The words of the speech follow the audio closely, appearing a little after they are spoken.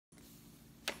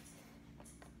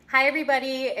Hi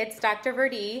everybody, it's Dr.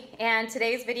 Verdie, and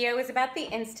today's video is about the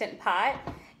Instant Pot.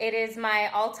 It is my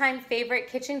all-time favorite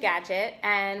kitchen gadget,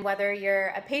 and whether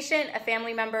you're a patient, a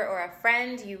family member, or a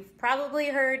friend, you've probably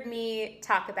heard me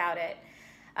talk about it.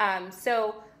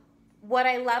 So what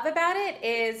I love about it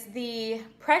is the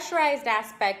pressurized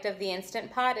aspect of the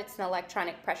Instant Pot. It's an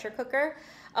electronic pressure cooker,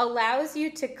 allows you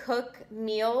to cook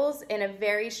meals in a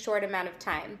very short amount of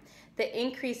time. The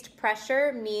increased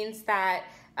pressure means that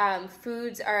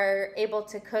foods are able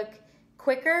to cook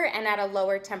quicker and at a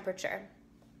lower temperature.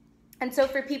 And so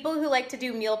for people who like to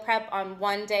do meal prep on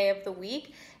one day of the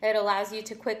week, it allows you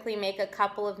to quickly make a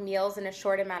couple of meals in a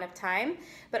short amount of time.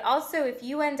 But also if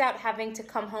you end up having to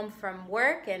come home from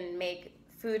work and make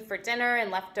food for dinner and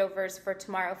leftovers for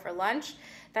tomorrow for lunch,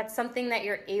 that's something that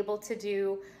you're able to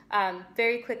do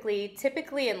very quickly,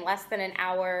 typically in less than an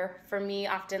hour. For me,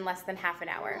 often less than half an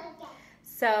hour.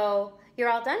 So you're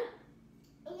all done?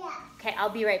 Yeah. Okay, I'll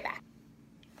be right back.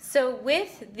 So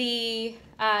with the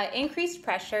increased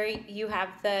pressure, you have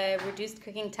the reduced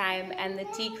cooking time and the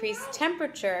decreased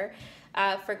temperature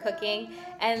for cooking.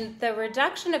 And the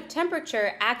reduction of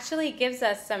temperature actually gives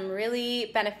us some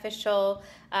really beneficial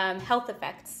health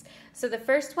effects. So the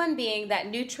first one being that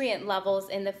nutrient levels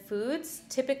in the foods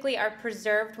typically are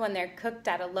preserved when they're cooked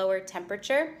at a lower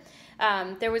temperature.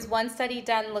 There was one study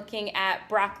done looking at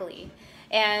broccoli.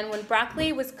 And when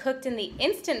broccoli was cooked in the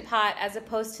Instant Pot as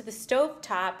opposed to the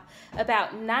stovetop,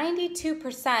 about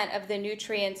 92% of the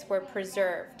nutrients were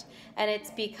preserved. And it's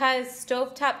because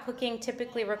stovetop cooking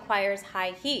typically requires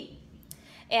high heat.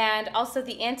 And also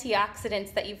the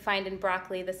antioxidants that you find in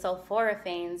broccoli, the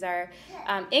sulforaphanes, are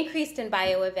increased in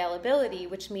bioavailability,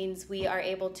 which means we are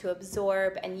able to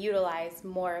absorb and utilize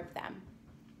more of them.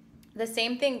 The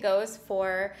same thing goes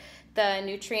for the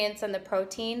nutrients and the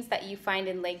proteins that you find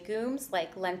in legumes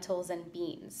like lentils and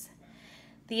beans.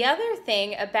 The other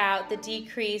thing about the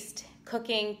decreased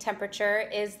cooking temperature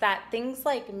is that things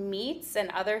like meats and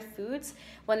other foods,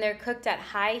 when they're cooked at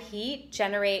high heat,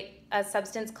 generate a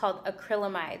substance called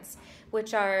acrylamides,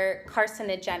 which are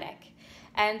carcinogenic.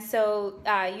 And so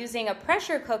using a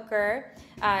pressure cooker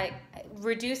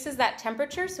reduces that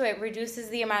temperature, so it reduces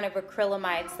the amount of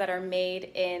acrylamides that are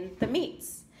made in the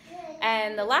meats.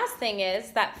 And the last thing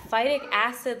is that phytic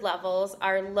acid levels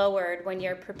are lowered when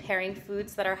you're preparing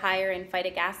foods that are higher in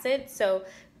phytic acid. So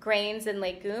grains and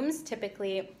legumes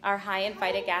typically are high in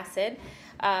phytic acid.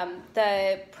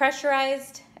 The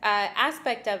pressurized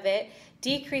aspect of it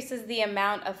decreases the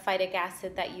amount of phytic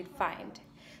acid that you'd find.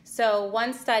 So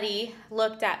one study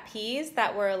looked at peas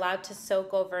that were allowed to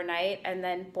soak overnight and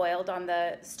then boiled on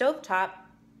the stovetop.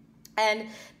 And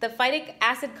the phytic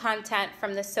acid content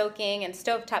from the soaking and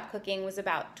stovetop cooking was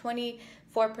about 24%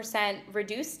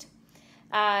 reduced.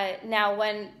 Now,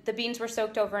 when the beans were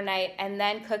soaked overnight and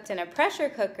then cooked in a pressure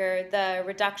cooker, the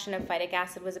reduction of phytic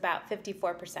acid was about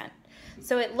 54%.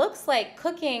 So it looks like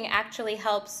cooking actually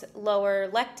helps lower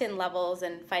lectin levels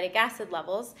and phytic acid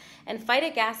levels. And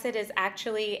phytic acid is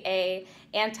actually an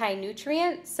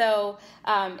anti-nutrient, so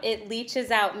it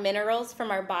leaches out minerals from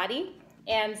our body.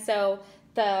 And so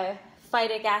the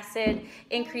phytic acid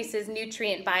increases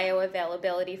nutrient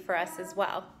bioavailability for us as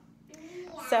well.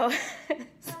 So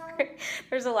sorry,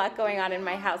 there's a lot going on in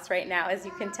my house right now, as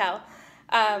you can tell.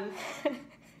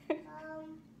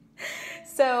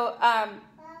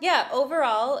 Yeah,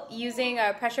 overall, using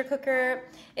a pressure cooker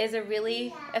is a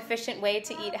really efficient way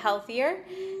to eat healthier.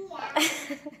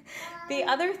 The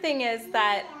other thing is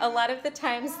that a lot of the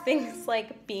times things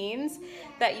like beans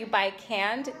that you buy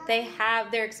canned,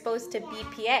 they're exposed to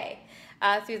BPA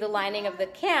through the lining of the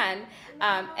can.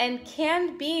 And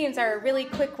canned beans are a really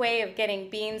quick way of getting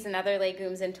beans and other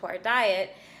legumes into our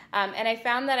diet. And I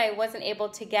found that I wasn't able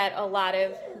to get a lot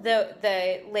of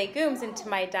the legumes into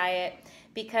my diet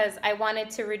because I wanted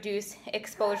to reduce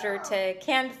exposure to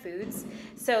canned foods.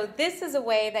 So this is a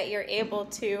way that you're able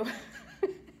to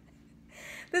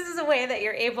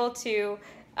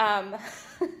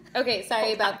okay,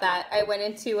 sorry about that. I went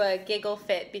into a giggle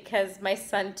fit because my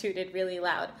son tooted really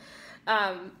loud.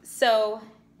 So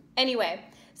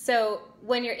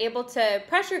when you're able to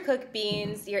pressure cook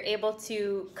beans, you're able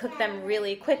to cook them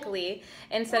really quickly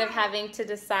instead of having to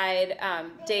decide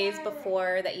days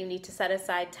before that you need to set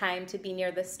aside time to be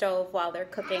near the stove while they're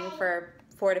cooking for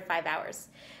 4 to 5 hours.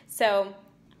 So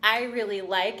I really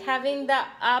like having the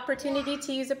opportunity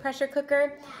to use a pressure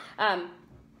cooker.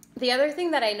 The other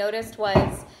thing that I noticed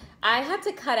was I had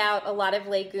to cut out a lot of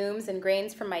legumes and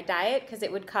grains from my diet because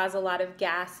it would cause a lot of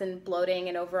gas and bloating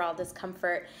and overall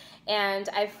discomfort. And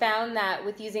I found that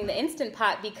with using the Instant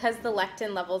Pot, because the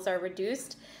lectin levels are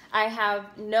reduced, I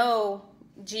have no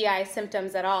GI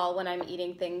symptoms at all when I'm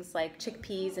eating things like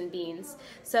chickpeas and beans.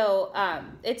 So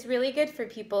it's really good for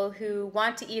people who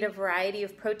want to eat a variety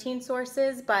of protein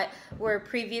sources but were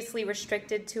previously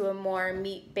restricted to a more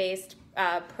meat-based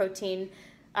protein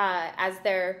as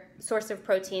their source of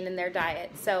protein in their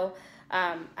diet. So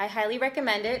I highly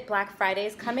recommend it. Black Friday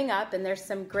is coming up, and there's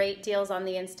some great deals on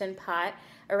the Instant Pot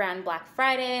around Black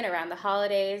Friday and around the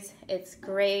holidays. It's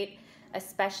great,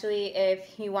 especially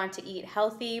if you want to eat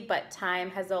healthy, but time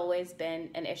has always been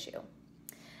an issue.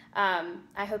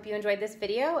 I hope you enjoyed this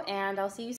video, and I'll see you soon.